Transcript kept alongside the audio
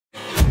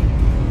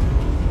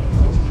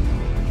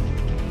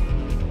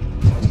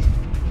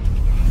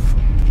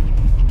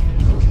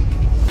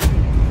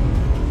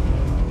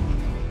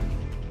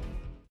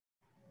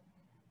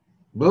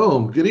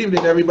Boom. Good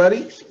evening,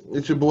 everybody.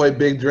 It's your boy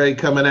Big Dre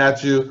coming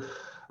at you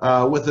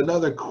with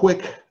another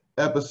quick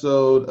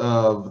episode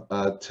of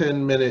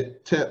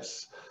 10-minute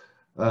tips.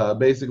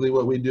 Basically,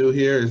 what we do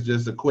here is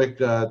just a quick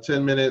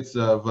 10 minutes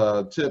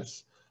of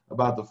tips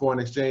about the foreign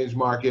exchange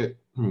market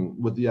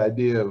with the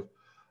idea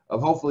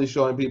of hopefully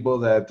showing people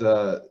that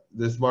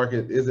this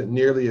market isn't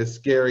nearly as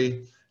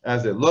scary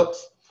as it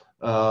looks,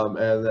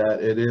 and that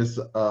it is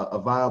a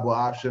viable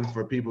option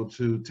for people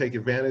to take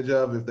advantage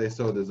of if they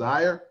so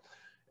desire.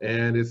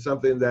 And it's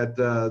something that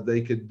they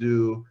could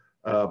do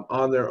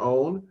on their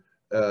own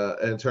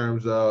in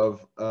terms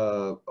of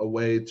a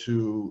way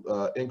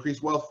to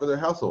increase wealth for their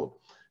household.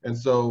 And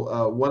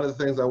so one of the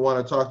things I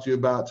want to talk to you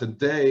about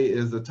today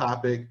is the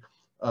topic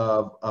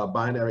of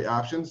binary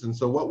options. And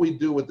so what we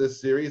do with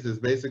this series is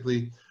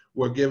basically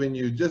we're giving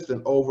you just an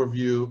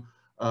overview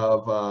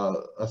of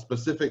a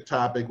specific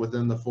topic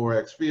within the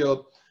forex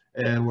field.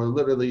 And we're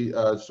literally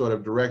sort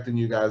of directing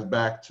you guys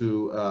back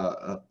to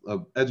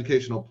an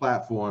educational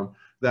platform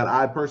that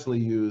I personally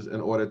use in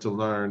order to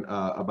learn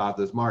about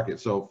this market.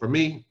 So for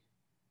me,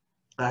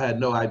 I had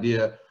no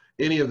idea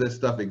any of this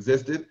stuff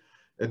existed.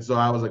 And so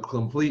I was a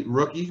complete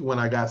rookie when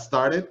I got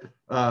started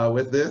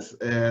with this.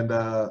 And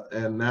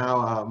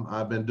now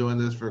I've been doing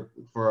this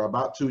for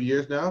about 2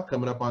 years now,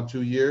 coming up on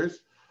 2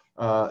 years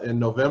in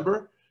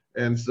November.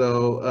 And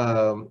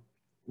so,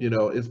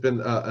 it's been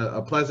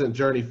a pleasant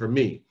journey for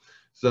me.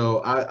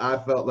 So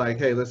I felt like,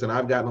 hey, listen,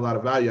 I've gotten a lot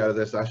of value out of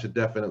this. I should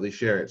definitely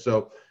share it.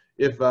 So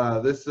if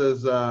this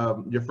is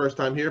your first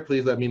time here,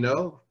 please let me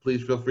know.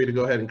 Please feel free to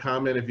go ahead and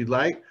comment if you'd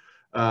like,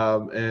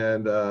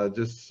 and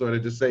just sort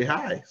of just say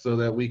hi so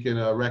that we can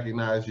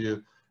recognize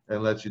you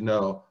and let you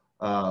know,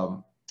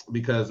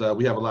 because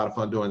we have a lot of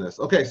fun doing this.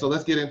 Okay, so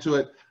let's get into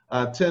it.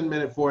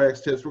 10-minute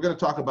Forex tips. We're going to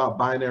talk about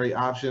binary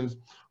options.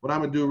 What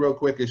I'm going to do real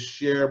quick is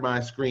share my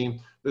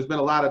screen. There's been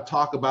a lot of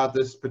talk about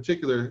this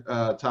particular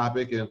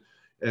topic, and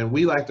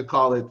we like to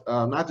call it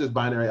not just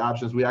binary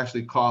options, we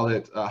actually call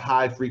it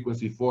high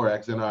frequency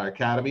Forex in our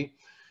academy.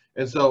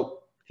 And so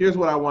here's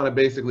what I want to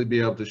basically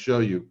be able to show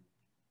you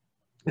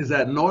is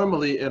that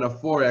normally in a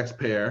Forex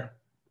pair,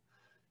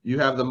 you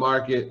have the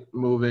market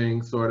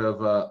moving sort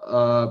of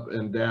up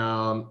and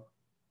down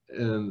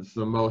in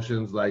some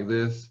motions like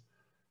this,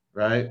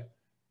 right?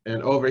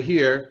 And over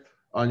here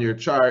on your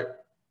chart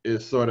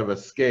is sort of a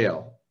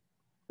scale,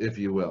 if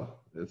you will.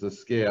 It's a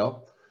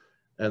scale.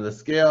 And the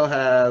scale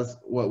has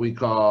what we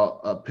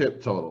call a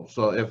pip total.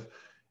 So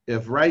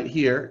if right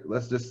here,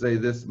 let's just say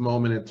this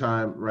moment in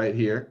time right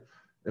here,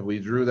 if we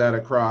drew that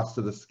across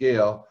to the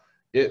scale,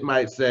 it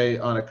might say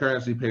on a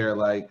currency pair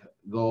like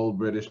gold,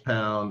 British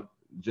pound,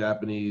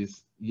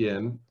 Japanese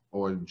yen,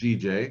 or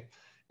GJ,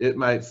 it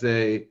might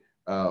say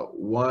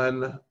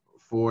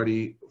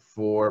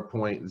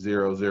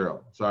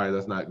 144.00. Sorry,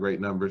 that's not great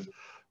numbers,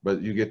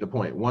 but you get the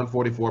point,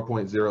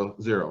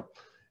 144.00.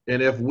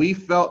 And if we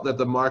felt that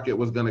the market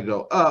was going to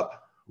go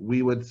up,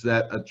 we would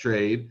set a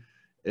trade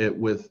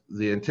with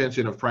the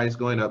intention of price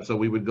going up. So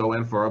we would go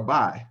in for a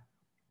buy.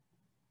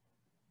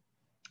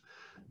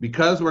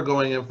 Because we're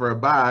going in for a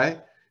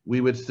buy,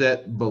 we would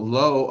set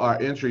below our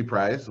entry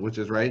price, which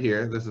is right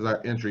here. This is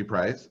our entry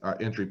price, our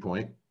entry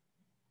point,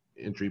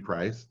 entry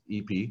price,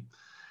 EP.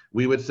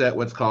 We would set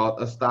what's called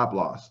a stop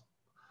loss.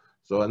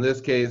 So in this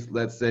case,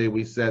 let's say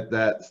we set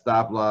that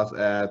stop loss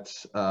at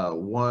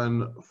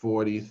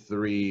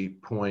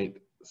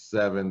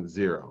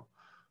 143.70,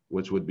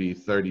 which would be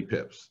 30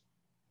 pips.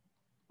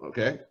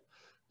 Okay,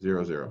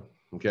 00.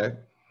 Okay.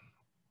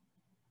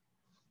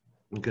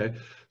 Okay.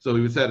 So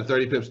we would set a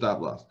 30 pip stop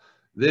loss.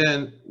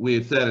 Then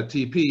we'd set a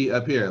TP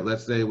up here.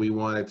 Let's say we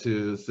wanted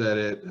to set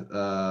it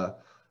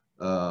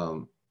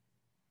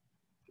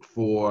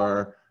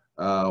for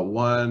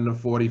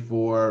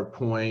 144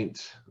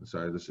 point,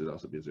 sorry, this should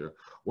also be a 0,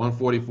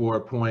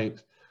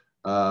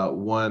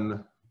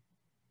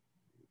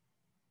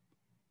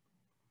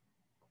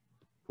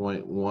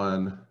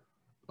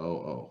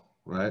 144.100,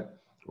 right?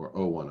 Or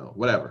 010,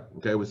 whatever.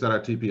 Okay, we set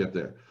our TP up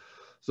there.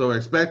 So we're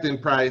expecting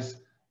price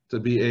to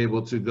be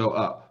able to go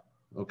up,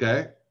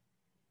 okay?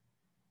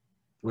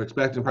 We're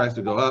expecting price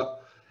to go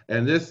up.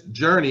 And this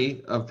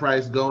journey of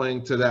price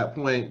going to that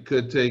point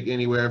could take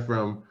anywhere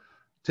from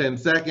 10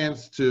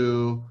 seconds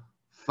to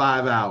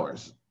 5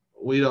 hours.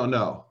 We don't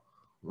know,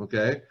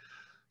 okay?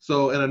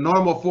 So in a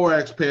normal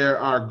Forex pair,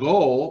 our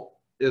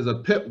goal is a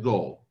pip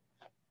goal.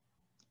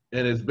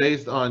 And it's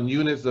based on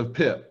units of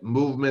pip,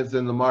 movements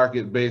in the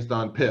market based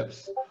on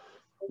pips.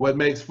 What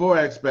makes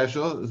Forex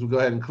special, as we go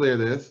ahead and clear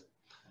this,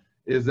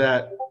 is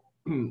that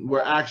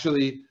we're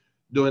actually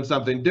doing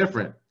something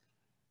different.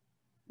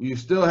 You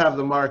still have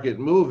the market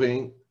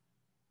moving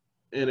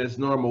in its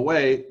normal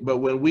way, but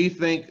when we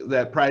think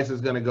that price is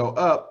going to go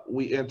up,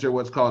 we enter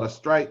what's called a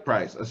strike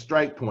price, a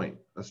strike point,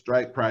 a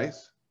strike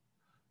price,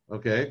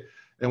 okay?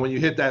 And when you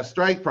hit that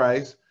strike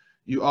price,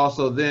 you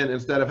also then,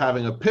 instead of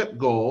having a pip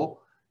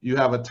goal, you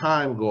have a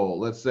time goal,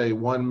 let's say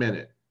 1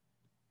 minute.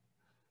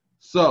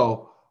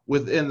 So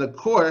within the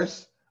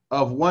course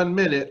of 1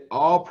 minute,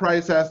 all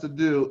price has to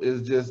do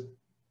is just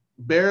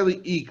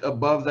barely eke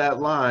above that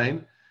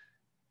line,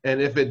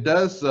 And if it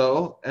does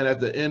so, and at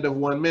the end of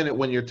 1 minute,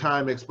 when your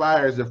time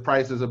expires, if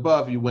price is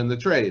above, you win the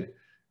trade.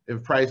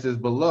 If price is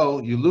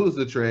below, you lose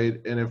the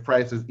trade. And if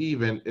price is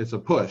even, it's a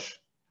push.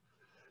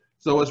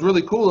 So what's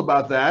really cool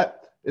about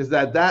that is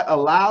that that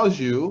allows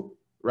you,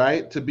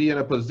 right, to be in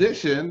a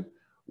position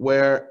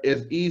where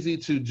it's easy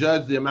to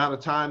judge the amount of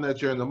time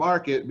that you're in the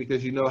market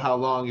because you know how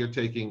long you're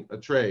taking a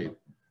trade.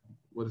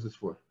 What is this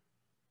for?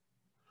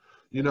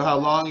 You know how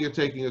long you're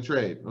taking a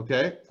trade,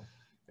 okay?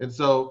 And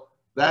so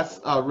that's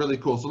really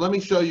cool. So let me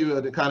show you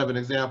a kind of an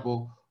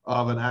example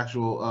of an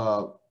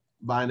actual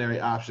binary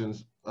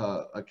options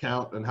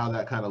account and how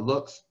that kind of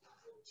looks.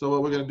 So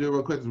what we're going to do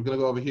real quick is we're going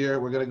to go over here.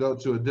 We're going to go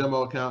to a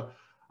demo account.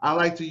 I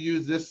like to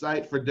use this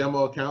site for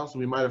demo accounts.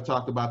 We might have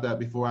talked about that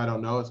before. I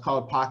don't know. It's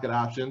called Pocket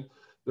Option.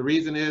 The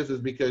reason is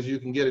because you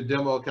can get a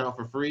demo account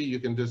for free. You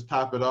can just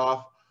top it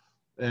off,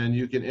 and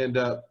you can end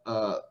up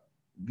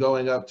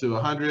going up to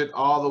 100,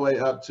 all the way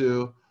up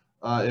to,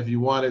 if you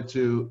wanted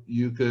to,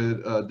 you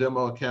could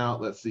demo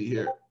account. Let's see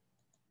here.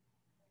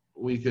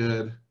 We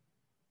could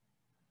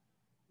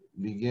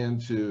begin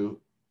to,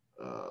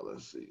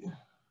 let's see.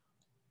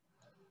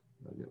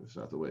 I'll get this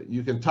out the way.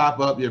 You can top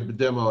up your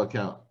demo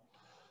account.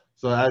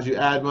 So as you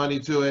add money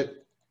to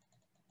it,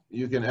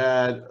 you can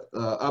add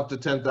up to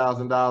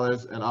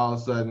 $10,000, and all of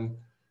a sudden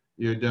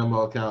your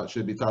demo account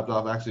should be topped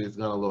off. Actually, it's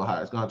gone a little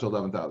higher. It's gone to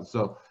 11,000.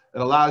 So it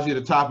allows you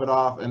to top it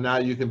off, and now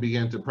you can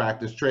begin to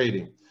practice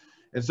trading.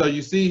 And so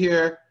you see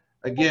here,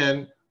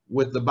 again,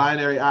 with the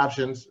binary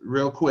options,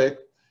 real quick,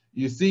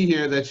 you see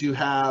here that you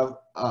have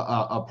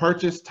a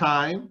purchase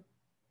time,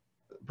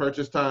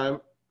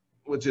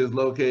 which is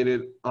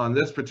located on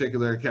this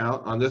particular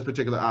account, on this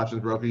particular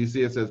options broker. You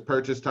see it says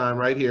purchase time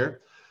right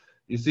here.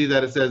 You see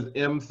that it says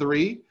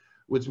M3,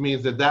 which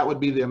means that that would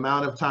be the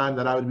amount of time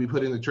that I would be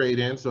putting the trade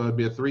in. So it'd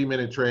be a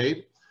 3-minute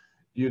trade.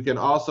 You can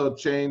also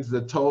change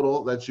the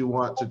total that you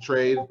want to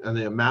trade and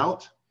the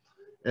amount.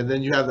 And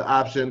then you have the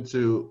option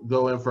to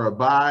go in for a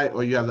buy,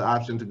 or you have the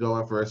option to go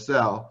in for a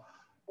sell,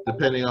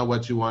 depending on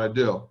what you want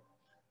to do.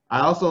 I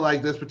also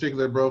like this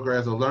particular broker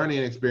as a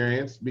learning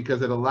experience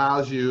because it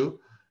allows you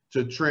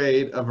to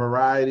trade a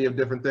variety of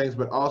different things,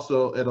 but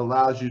also it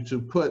allows you to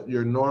put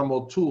your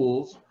normal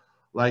tools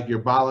like your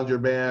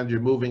Bollinger Band, your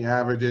moving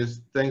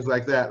averages, things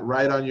like that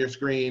right on your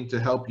screen to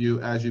help you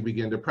as you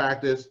begin to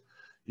practice.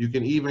 You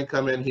can even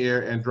come in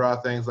here and draw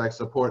things like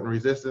support and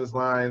resistance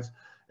lines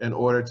in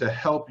order to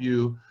help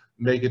you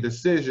make a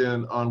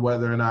decision on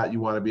whether or not you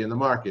want to be in the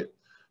market.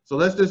 So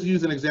let's just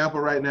use an example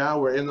right now.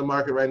 We're in the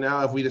market right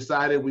now. If we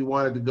decided we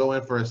wanted to go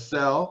in for a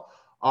sell,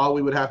 all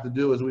we would have to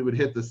do is we would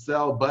hit the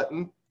sell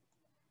button,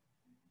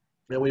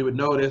 and we would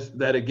notice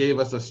that it gave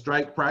us a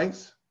strike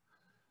price,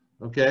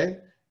 okay?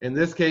 In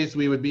this case,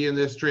 we would be in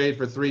this trade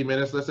for 3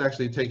 minutes. Let's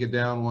actually take it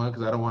down one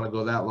because I don't want to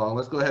go that long.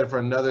 Let's go ahead for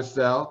another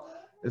sell.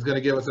 It's going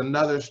to give us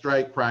another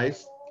strike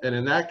price. And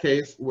in that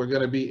case, we're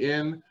going to be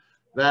in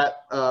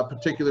that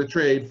particular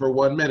trade for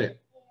 1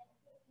 minute.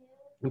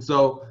 And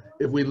so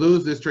if we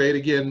lose this trade,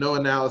 again, no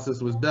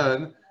analysis was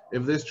done.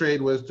 If this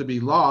trade was to be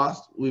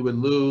lost, we would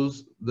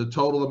lose the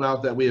total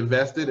amount that we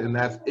invested, and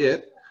that's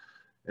it.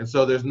 And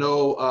so there's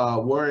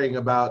no worrying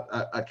about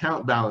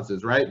account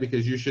balances, right?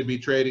 Because you should be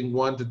trading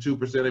 1 to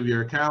 2% of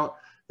your account.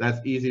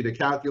 That's easy to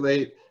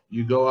calculate.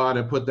 You go on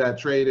and put that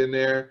trade in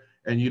there,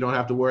 and you don't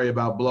have to worry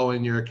about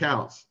blowing your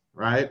accounts,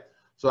 right?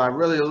 So I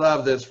really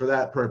love this for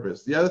that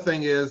purpose. The other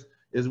thing is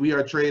we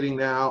are trading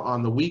now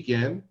on the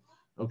weekend,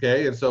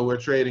 okay? And so we're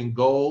trading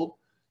gold.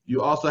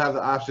 You also have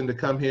the option to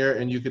come here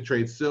and you could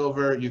trade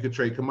silver, you could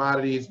trade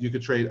commodities, you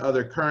could trade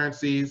other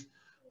currencies.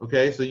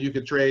 Okay, so you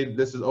could trade,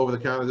 this is over the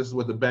counter, this is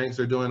what the banks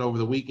are doing over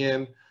the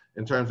weekend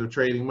in terms of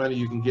trading money.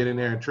 You can get in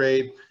there and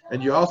trade.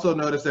 And you also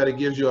notice that it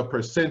gives you a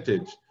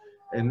percentage,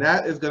 and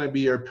that is going to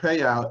be your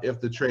payout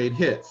if the trade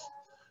hits.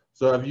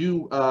 So if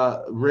you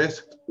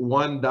risked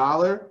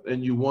 $1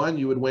 and you won,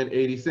 you would win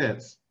 80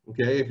 cents.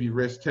 Okay, if you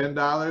risked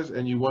 $10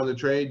 and you won the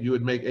trade, you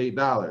would make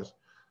 $8.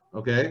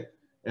 Okay,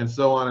 and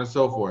so on and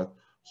so forth.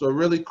 So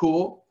really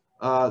cool.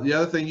 The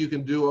other thing you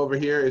can do over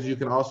here is you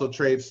can also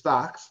trade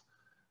stocks.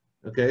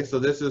 Okay, so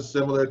this is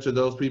similar to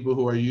those people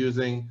who are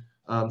using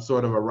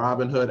sort of a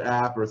Robinhood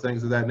app or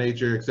things of that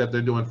nature, except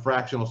they're doing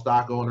fractional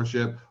stock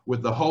ownership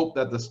with the hope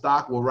that the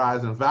stock will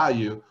rise in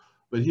value.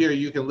 But here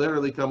you can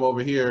literally come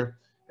over here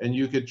and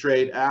you could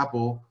trade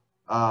Apple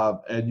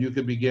and you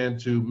could begin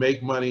to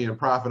make money and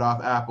profit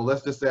off Apple.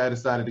 Let's just say I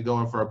decided to go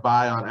in for a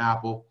buy on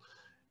Apple,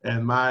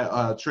 and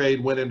my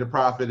trade went into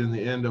profit in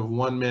the end of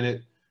 1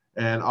 minute,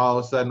 and all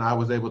of a sudden I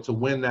was able to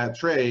win that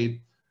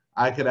trade.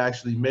 I could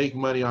actually make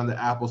money on the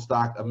Apple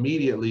stock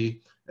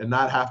immediately and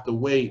not have to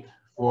wait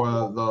for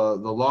the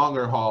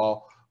longer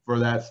haul for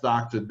that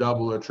stock to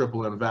double or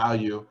triple in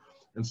value.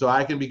 And so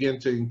I can begin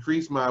to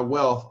increase my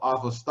wealth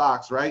off of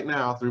stocks right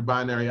now through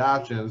binary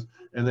options,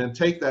 and then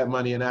take that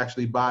money and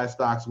actually buy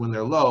stocks when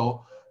they're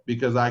low,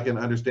 because I can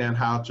understand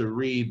how to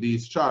read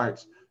these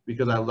charts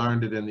because I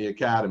learned it in the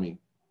academy.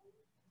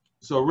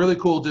 So really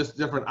cool, just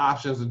different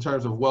options in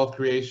terms of wealth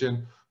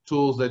creation,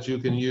 tools that you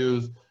can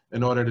use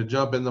in order to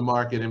jump in the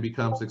market and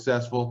become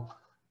successful.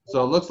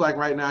 So it looks like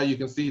right now you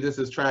can see this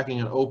is tracking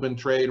an open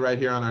trade right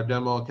here on our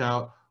demo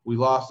account. We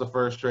lost the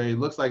first trade.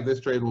 Looks like this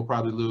trade will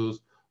probably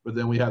lose, but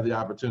then we have the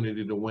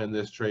opportunity to win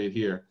this trade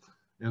here.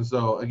 And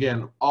so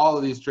again, all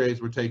of these trades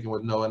were taken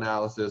with no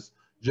analysis,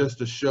 just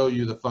to show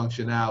you the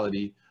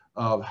functionality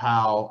of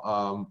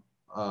how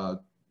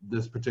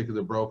this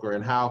particular broker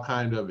and how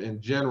kind of in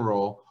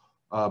general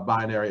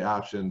binary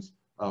options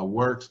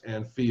works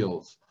and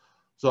feels.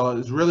 So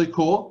it's really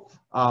cool.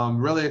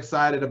 Really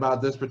excited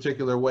about this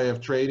particular way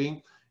of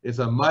trading. It's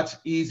a much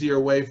easier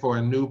way for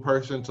a new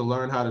person to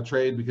learn how to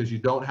trade because you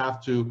don't have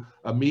to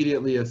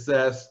immediately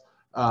assess,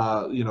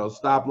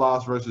 stop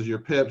loss versus your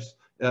pips.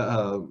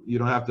 You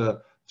don't have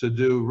to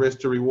do risk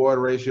to reward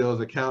ratios,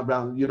 account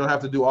balance. You don't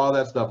have to do all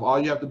that stuff. All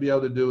you have to be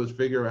able to do is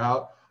figure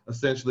out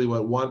essentially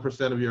what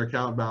 1% of your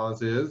account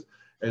balance is,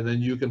 and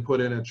then you can put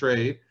in a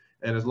trade.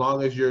 And as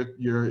long as your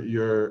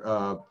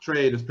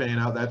trade is paying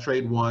out, that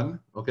trade won,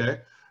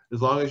 okay?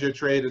 As long as your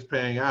trade is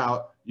paying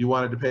out, you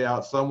wanted to pay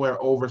out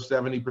somewhere over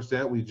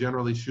 70%. We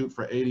generally shoot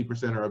for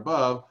 80% or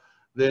above.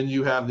 Then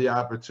you have the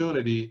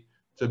opportunity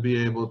to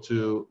be able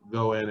to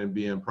go in and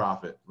be in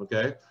profit,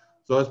 okay?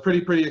 So it's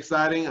pretty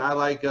exciting. I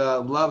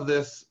love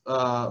this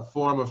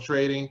form of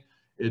trading.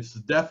 It's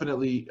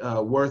definitely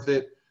worth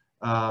it,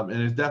 and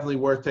it's definitely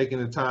worth taking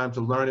the time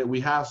to learn it. We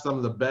have some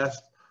of the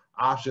best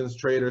options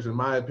traders, in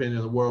my opinion,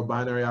 in the world,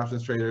 binary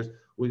options traders.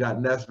 We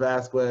got Ness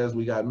Vasquez,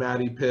 we got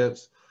Matty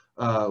Pips,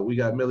 we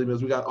got Millie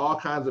Mills, we got all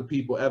kinds of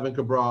people, Evan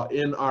Cabral,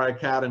 in our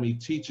academy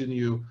teaching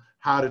you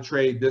how to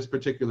trade this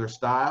particular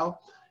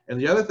style. And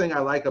the other thing I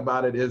like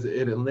about it is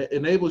it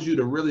enables you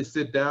to really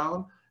sit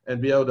down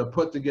and be able to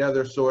put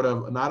together sort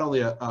of not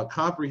only a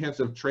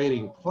comprehensive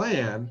trading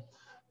plan,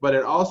 but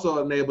it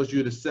also enables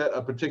you to set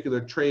a particular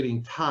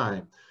trading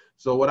time.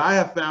 So what I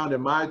have found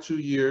in my 2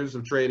 years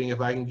of trading, if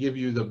I can give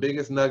you the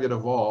biggest nugget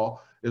of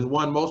all, is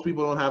one, most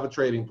people don't have a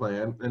trading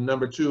plan. And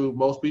number two,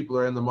 most people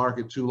are in the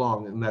market too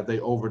long and that they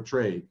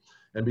overtrade.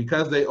 And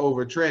because they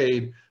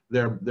overtrade,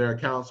 their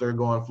accounts are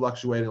going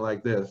fluctuating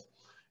like this.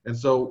 And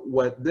so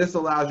what this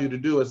allows you to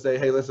do is say,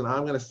 hey, listen,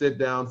 I'm going to sit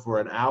down for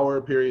an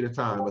hour period of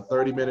time, a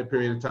 30-minute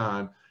period of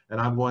time,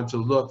 and I'm going to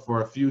look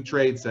for a few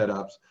trade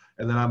setups.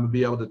 And then I'm going to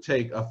be able to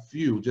take a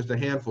few, just a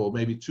handful,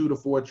 maybe 2 to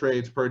 4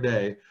 trades per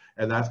day.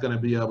 And that's going to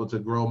be able to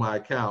grow my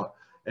account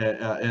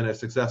in a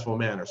successful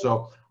manner.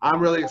 So I'm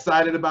really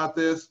excited about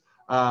this.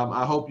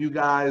 I hope you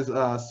guys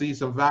see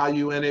some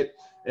value in it.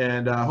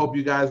 And I hope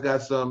you guys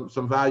got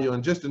some value.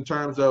 And just in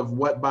terms of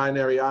what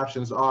binary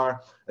options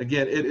are,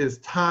 again, it is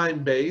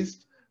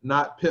time-based,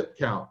 not pip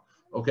count.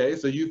 Okay,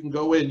 so you can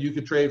go in, you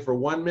can trade for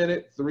 1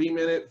 minute, 3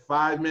 minute,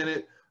 5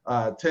 minute,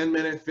 10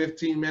 minute,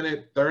 15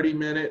 minute, 30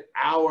 minute,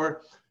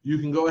 hour. You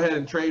can go ahead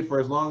and trade for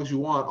as long as you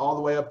want, all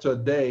the way up to a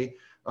day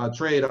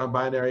trade on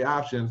binary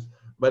options,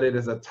 but it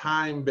is a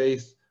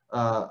time-based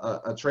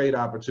a trade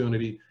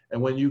opportunity.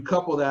 And when you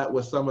couple that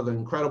with some of the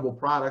incredible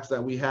products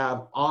that we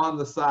have on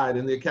the side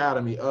in the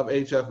Academy of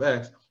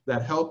HFX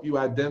that help you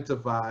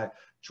identify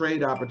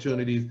trade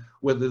opportunities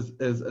with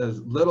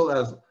as little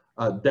as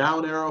a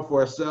down arrow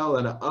for a sell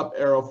and an up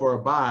arrow for a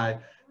buy,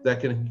 that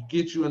can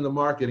get you in the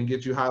market and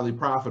get you highly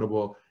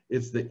profitable,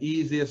 it's the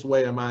easiest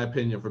way, in my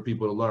opinion, for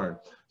people to learn.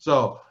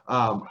 So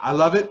I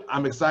love it.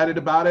 I'm excited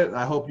about it.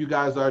 I hope you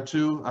guys are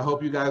too. I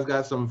hope you guys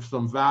got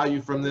some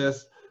value from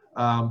this.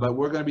 But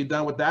we're going to be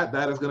done with that.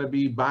 That is going to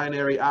be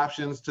binary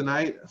options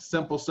tonight.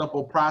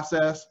 Simple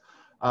process.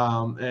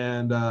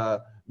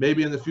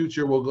 Maybe in the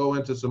future we'll go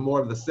into some more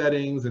of the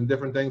settings and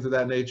different things of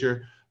that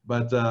nature.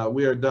 But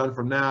we are done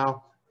from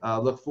now.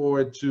 Look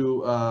forward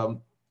to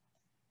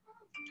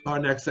our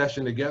next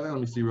session together.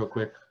 Let me see real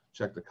quick.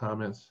 Check the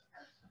comments.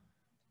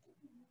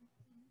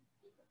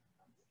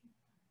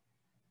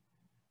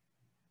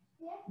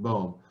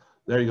 Boom.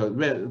 There you go.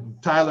 Man,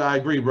 Tyler, I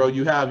agree, bro.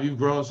 You've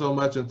grown so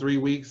much in 3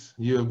 weeks.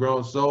 You have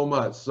grown so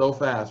much, so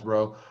fast,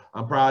 bro.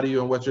 I'm proud of you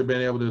and what you've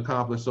been able to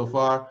accomplish so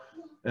far.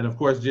 And of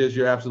course, Jiz,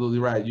 you're absolutely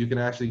right. You can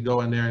actually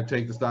go in there and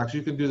take the stocks.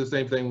 You can do the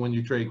same thing when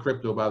you trade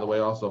crypto, by the way,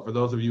 also. For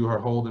those of you who are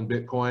holding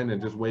Bitcoin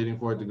and just waiting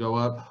for it to go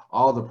up,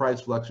 all the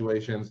price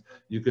fluctuations,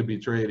 you could be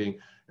trading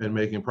and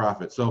making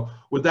profit. So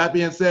with that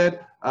being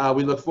said,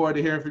 we look forward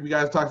to hearing from you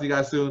guys. Talk to you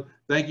guys soon.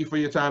 Thank you for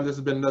your time. This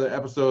has been another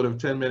episode of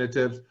 10 Minute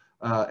Tips.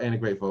 Ain't it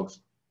great,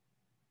 folks?